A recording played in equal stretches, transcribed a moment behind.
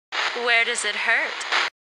Where does it hurt?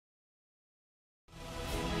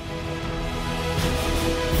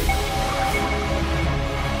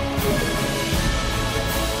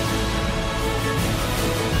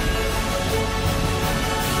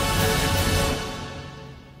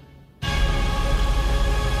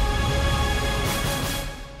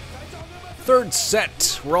 Third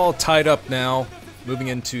set. We're all tied up now. Moving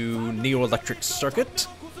into Neo-Electric Circuit.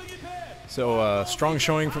 So, strong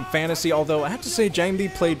showing from Fantasy, although I have to say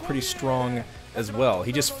JangBi played pretty strong as well.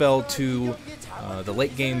 He just fell to the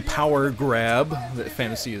late game power grab that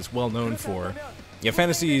Fantasy is well known for. Yeah,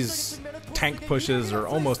 Fantasy's tank pushes are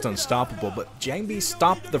almost unstoppable, but JangBi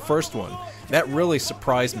stopped the first one. That really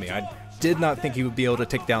surprised me. I did not think he would be able to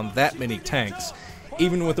take down that many tanks,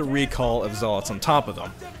 even with a recall of Zealots on top of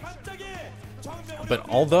them. But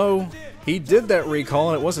although he did that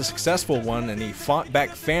recall and it was a successful one and he fought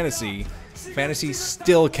back Fantasy, Fantasy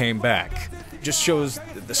still came back. Just shows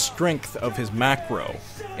the strength of his macro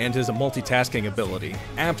and his multitasking ability.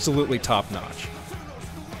 Absolutely top-notch.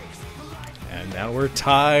 And now we're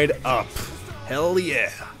tied up. Hell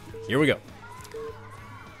yeah. Here we go.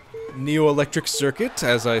 Neo-Electric Circuit,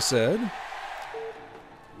 as I said.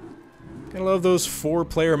 I love those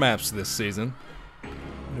 4-player maps this season.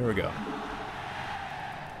 Here we go.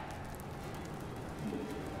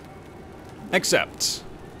 Except,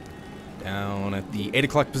 down at the 8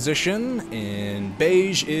 o'clock position in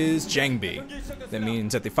Beige is JangBi. That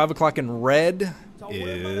means at the 5 o'clock in red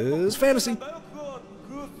is Fantasy.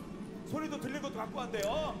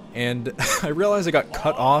 And I realized I got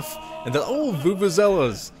cut off, and then, oh,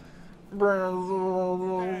 Vuvuzelas.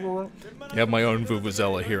 I have my own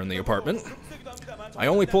Vuvuzela here in the apartment. I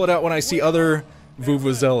only pull it out when I see other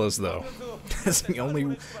Vuvuzelas, though. That's the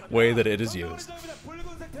only way that it is used.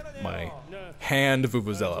 My hand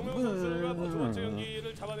Vuvuzela.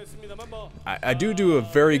 I do a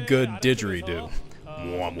very good didgeridoo.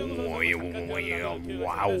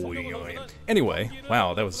 Anyway,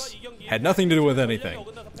 wow, that had nothing to do with anything.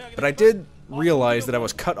 But I did realize that I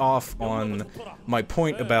was cut off on my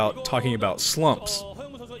point about talking about slumps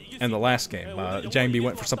in the last game. JangBi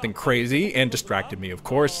went for something crazy and distracted me, of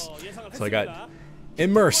course, so I got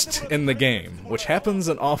immersed in the game, which happens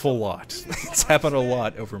an awful lot. It's happened a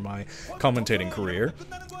lot over my commentating career,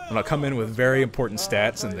 and I'll come in with very important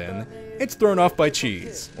stats and then it's thrown off by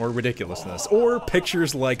cheese, or ridiculousness, or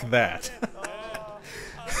pictures like that.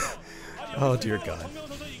 Oh dear God.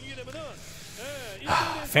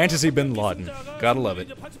 Fantasy Bin Laden. Gotta love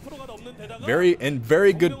it.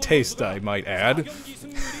 Very good taste, I might add.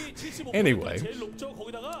 Anyway,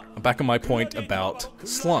 back on my point about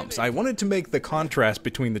slumps. I wanted to make the contrast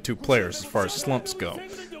between the two players as far as slumps go,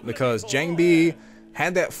 because JangBi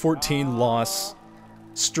had that 14-loss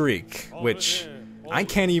streak, which I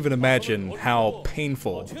can't even imagine how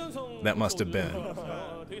painful that must have been.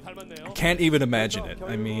 I can't even imagine it.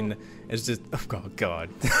 I mean, it's just, oh God.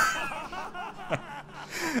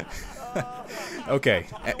 Okay,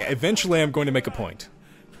 eventually I'm going to make a point.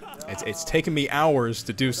 It's taken me hours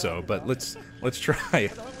to do so, but let's try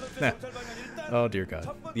it. Oh dear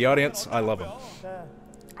God. The audience, I love them.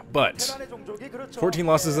 But 14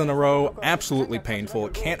 losses in a row, absolutely painful.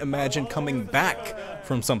 Can't imagine coming back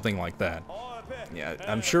from something like that. Yeah,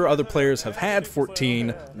 I'm sure other players have had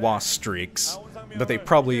 14 loss streaks, but they've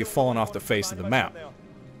probably fallen off the face of the map.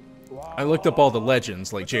 I looked up all the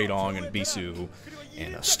legends like Jaedong and Bisu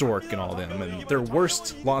and Stork and all them, and their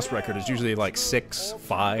worst loss record is usually like 6,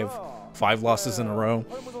 5 losses in a row,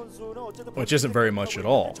 which isn't very much at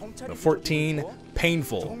all. But 14,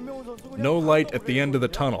 painful. No light at the end of the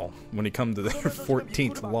tunnel when you come to their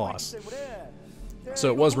 14th loss. So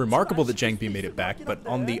it was remarkable that JangBi made it back, but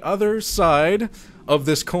on the other side of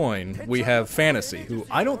this coin, we have Fantasy, who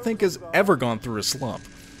I don't think has ever gone through a slump.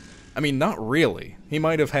 I mean, not really. He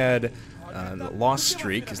might have had a loss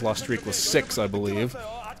streak. His loss streak was 6, I believe.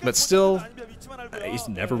 But still, he's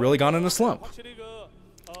never really gone in a slump.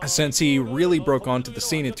 Since he really broke onto the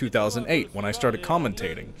scene in 2008, when I started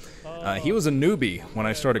commentating. He was a newbie when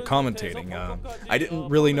I started commentating. I didn't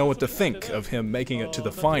really know what to think of him making it to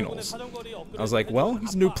the finals. I was like, well,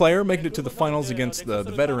 he's a new player making it to the finals against the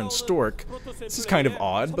veteran Stork. This is kind of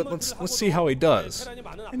odd, but let's see how he does.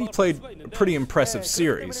 And he played a pretty impressive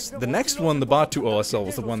series. The next one, the Batu OSL,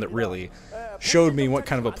 was the one that really showed me what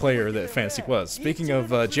kind of a player that Fantasy was. Speaking of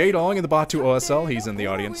Jaedong and the Batu OSL, he's in the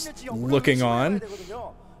audience looking on.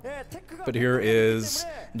 But here is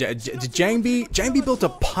JangBi. JangBi built a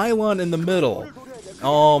pylon in the middle.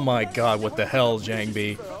 Oh my God, what the hell,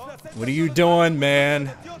 JangBi? What are you doing,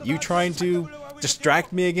 man? You trying to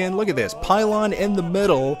distract me again? Look at this, pylon in the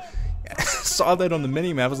middle. Saw that on the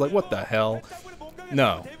minimap. I was like, what the hell?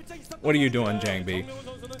 No, What are you doing,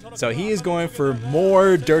 JangBi? So he is going for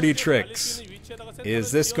more dirty tricks.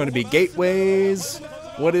 Is this going to be gateways?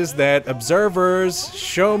 What is that? Observers,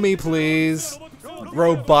 show me please.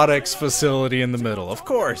 Robotics facility in the middle. Of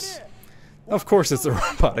course. Of course it's a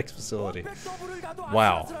robotics facility.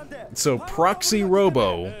 Wow. So proxy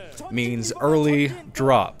robo means early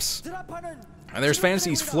drops. And there's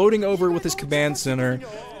Fantasy's floating over with his command center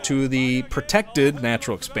to the protected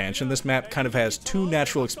natural expansion. This map kind of has 2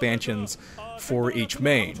 natural expansions for each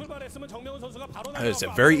main. It's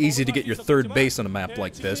very easy to get your 3rd base on a map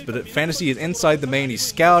like this, but Fantasy is inside the main. He's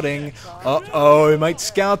scouting. Uh-oh, he might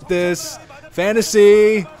scout this.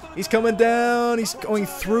 Fantasy! He's coming down. He's going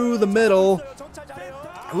through the middle.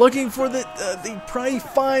 Looking for the probably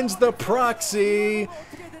finds the proxy.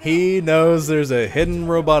 He knows there's a hidden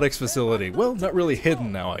robotics facility. Well, not really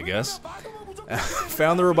hidden now, I guess.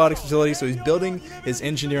 Found the robotics facility, so he's building his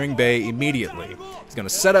engineering bay immediately. He's going to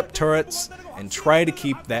set up turrets and try to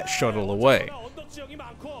keep that shuttle away.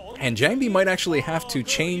 And JangBi might actually have to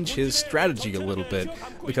change his strategy a little bit,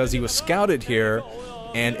 because he was scouted here,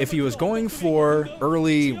 and if he was going for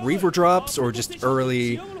early Reaver drops or just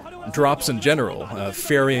early drops in general,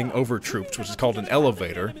 ferrying over troops, which is called an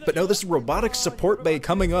elevator. But no, this is robotics support bay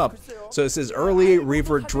coming up, so this is early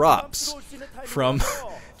Reaver drops from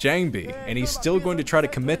JangBi, and he's still going to try to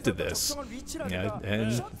commit to this. Yeah,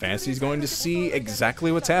 and Fantasy's going to see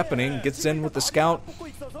exactly what's happening. Gets in with the scout.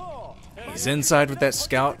 He's inside with that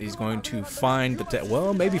scout. He's going to find the tech,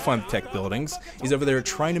 well, maybe find the tech buildings. He's over there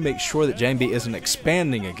trying to make sure that JangBi isn't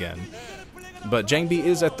expanding again. But JangBi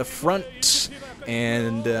is at the front,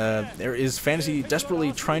 and there is Fantasy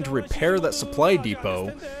desperately trying to repair that supply depot,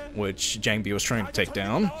 which JangBi was trying to take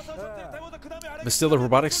down. But still, the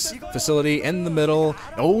robotics facility in the middle.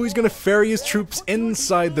 Oh, he's going to ferry his troops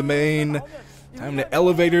inside the main. Time to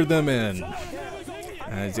elevator them in.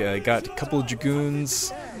 Got a couple of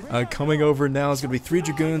Dragoons coming over now. It's going to be 3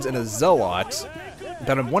 Dragoons and a Zealot.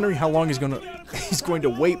 But I'm wondering how long he's going to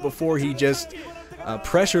wait before he just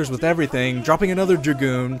pressures with everything, dropping another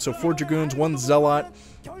Dragoon. So 4 Dragoons, 1 Zealot.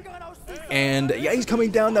 And yeah, he's coming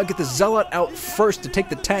down now. Get the Zealot out first to take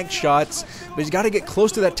the tank shots. But he's got to get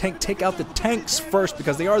close to that tank, take out the tanks first,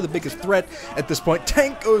 because they are the biggest threat at this point.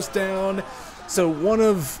 Tank goes down. So one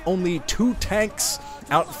of only 2 tanks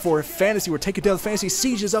out for Fantasy. We're taking down Fantasy.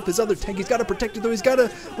 Sieges up his other tank. He's got to protect it though. He's got to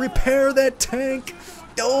repair that tank.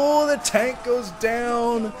 Oh, the tank goes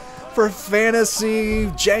down for Fantasy.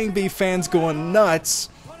 JangBi fans going nuts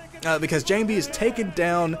because JangBi has taken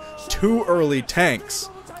down 2 early tanks.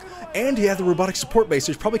 And he had the robotic support base,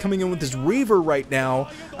 so he's probably coming in with his Reaver right now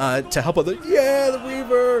to help out the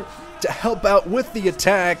Reaver! To help out with the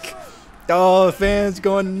attack. Oh, the fans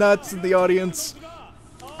going nuts in the audience.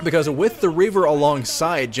 Because with the Reaver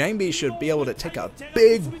alongside, JangBi should be able to take a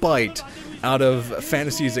big bite out of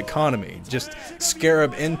Fantasy's economy. Just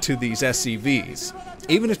scarab into these SCVs.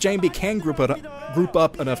 Even if JangBi can group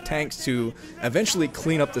up enough tanks to eventually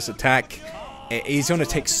clean up this attack, he's going to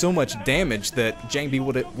take so much damage that JangBi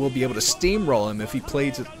will be able to steamroll him if he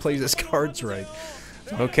plays his cards right.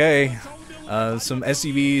 Okay, some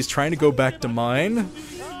SCVs trying to go back to mine.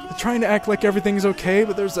 Trying to act like everything's okay,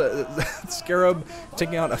 but there's a Scarab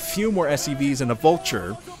taking out a few more SCVs and a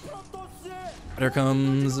Vulture. There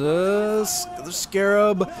comes the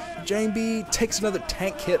Scarab. JangBi takes another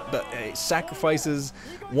tank hit, but sacrifices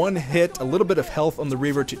 1 hit, a little bit of health on the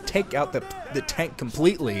Reaver to take out the tank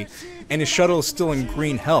completely, and his shuttle is still in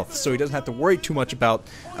green health, so he doesn't have to worry too much about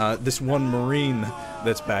this 1 Marine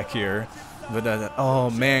that's back here. But oh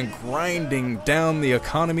man, grinding down the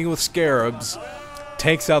economy with Scarabs.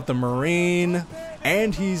 Takes out the Marine,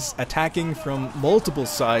 and he's attacking from multiple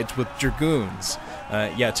sides with Dragoons.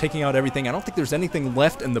 Yeah, taking out everything. I don't think there's anything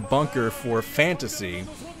left in the bunker for Fantasy.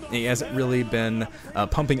 He hasn't really been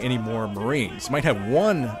pumping any more Marines. Might have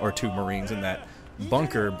 1 or 2 Marines in that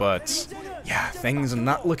bunker, but yeah, things are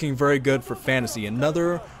not looking very good for Fantasy.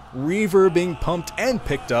 Another Reaver being pumped and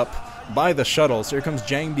picked up by the shuttles. Here comes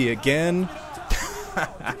JangBi again.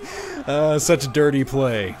 Such dirty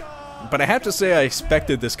play. But I have to say I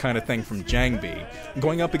expected this kind of thing from JangBi.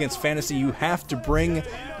 Going up against Fantasy, you have to bring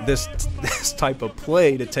this type of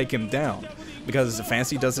play to take him down. Because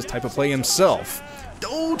Fantasy does this type of play himself.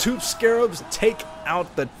 Oh, 2 Scarabs take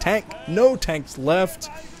out the tank. No tanks left.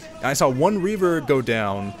 I saw 1 Reaver go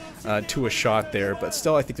down to a shot there, but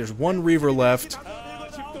still I think there's 1 Reaver left.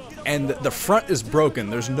 And the front is broken.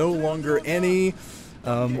 There's no longer any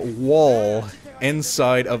wall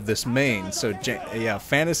inside of this main. So yeah,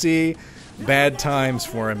 Fantasy, bad times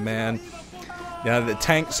for him, man. Yeah, the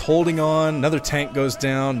tank's holding on. Another tank goes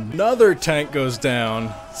down. Another tank goes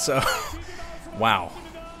down. So wow,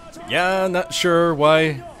 Yeah, not sure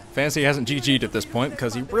why Fantasy hasn't GG'd at this point,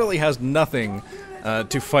 because he really has nothing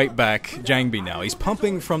to fight back JangBi now. He's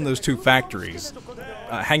pumping from those two factories,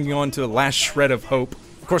 hanging on to the last shred of hope.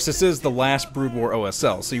 Of course, this is the last Brood War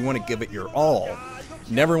OSL, so you want to give it your all.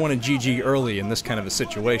 Never want to GG early in this kind of a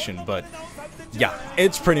situation, but yeah,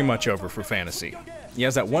 it's pretty much over for Fantasy. He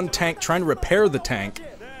has that one tank trying to repair the tank,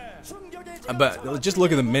 but just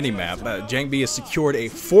look at the mini-map. JangBi has secured a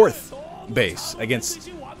 4th base against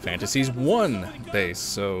Fantasy's 1 base,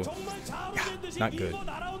 so yeah, not good.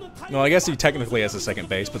 Well, I guess he technically has a 2nd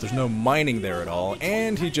base, but there's no mining there at all,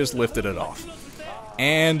 and he just lifted it off.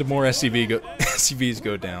 And more SCVs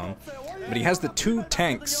go down, but he has the 2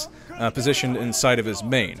 tanks positioned inside of his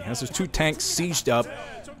main. He has those 2 tanks sieged up,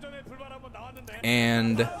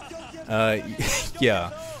 and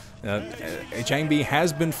yeah. JangBi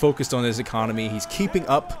has been focused on his economy. He's keeping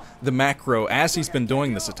up the macro as he's been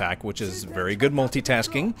doing this attack, which is very good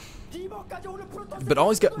multitasking. But all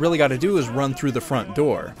he's really got to do is run through the front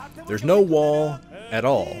door. There's no wall at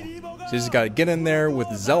all. So he's got to get in there with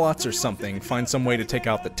zealots or something, find some way to take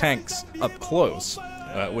out the tanks up close,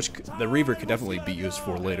 which the Reaver could definitely be used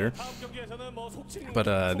for later.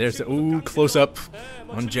 But there's the close up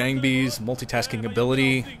on JangBi's multitasking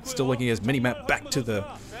ability. Still looking at his mini-map back to the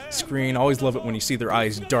screen. Always love it when you see their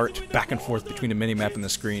eyes dart back and forth between the mini-map and the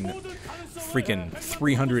screen. Freaking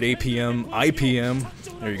 300 APM, IPM.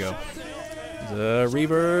 There you go. The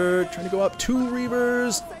Reaver trying to go up. 2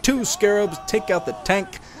 Reavers, 2 Scarabs, take out the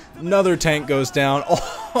tank. Another tank goes down.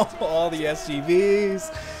 All the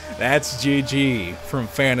SCVs. That's GG from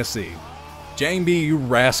Fantasy. JangBi, you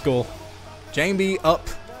rascal. JangBi up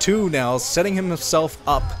 2 now, setting himself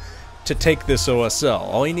up to take this OSL.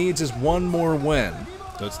 All he needs is 1 more win.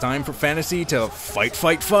 So it's time for Fantasy to fight,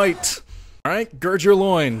 fight, fight. Alright, gird your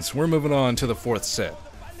loins. We're moving on to the 4th set.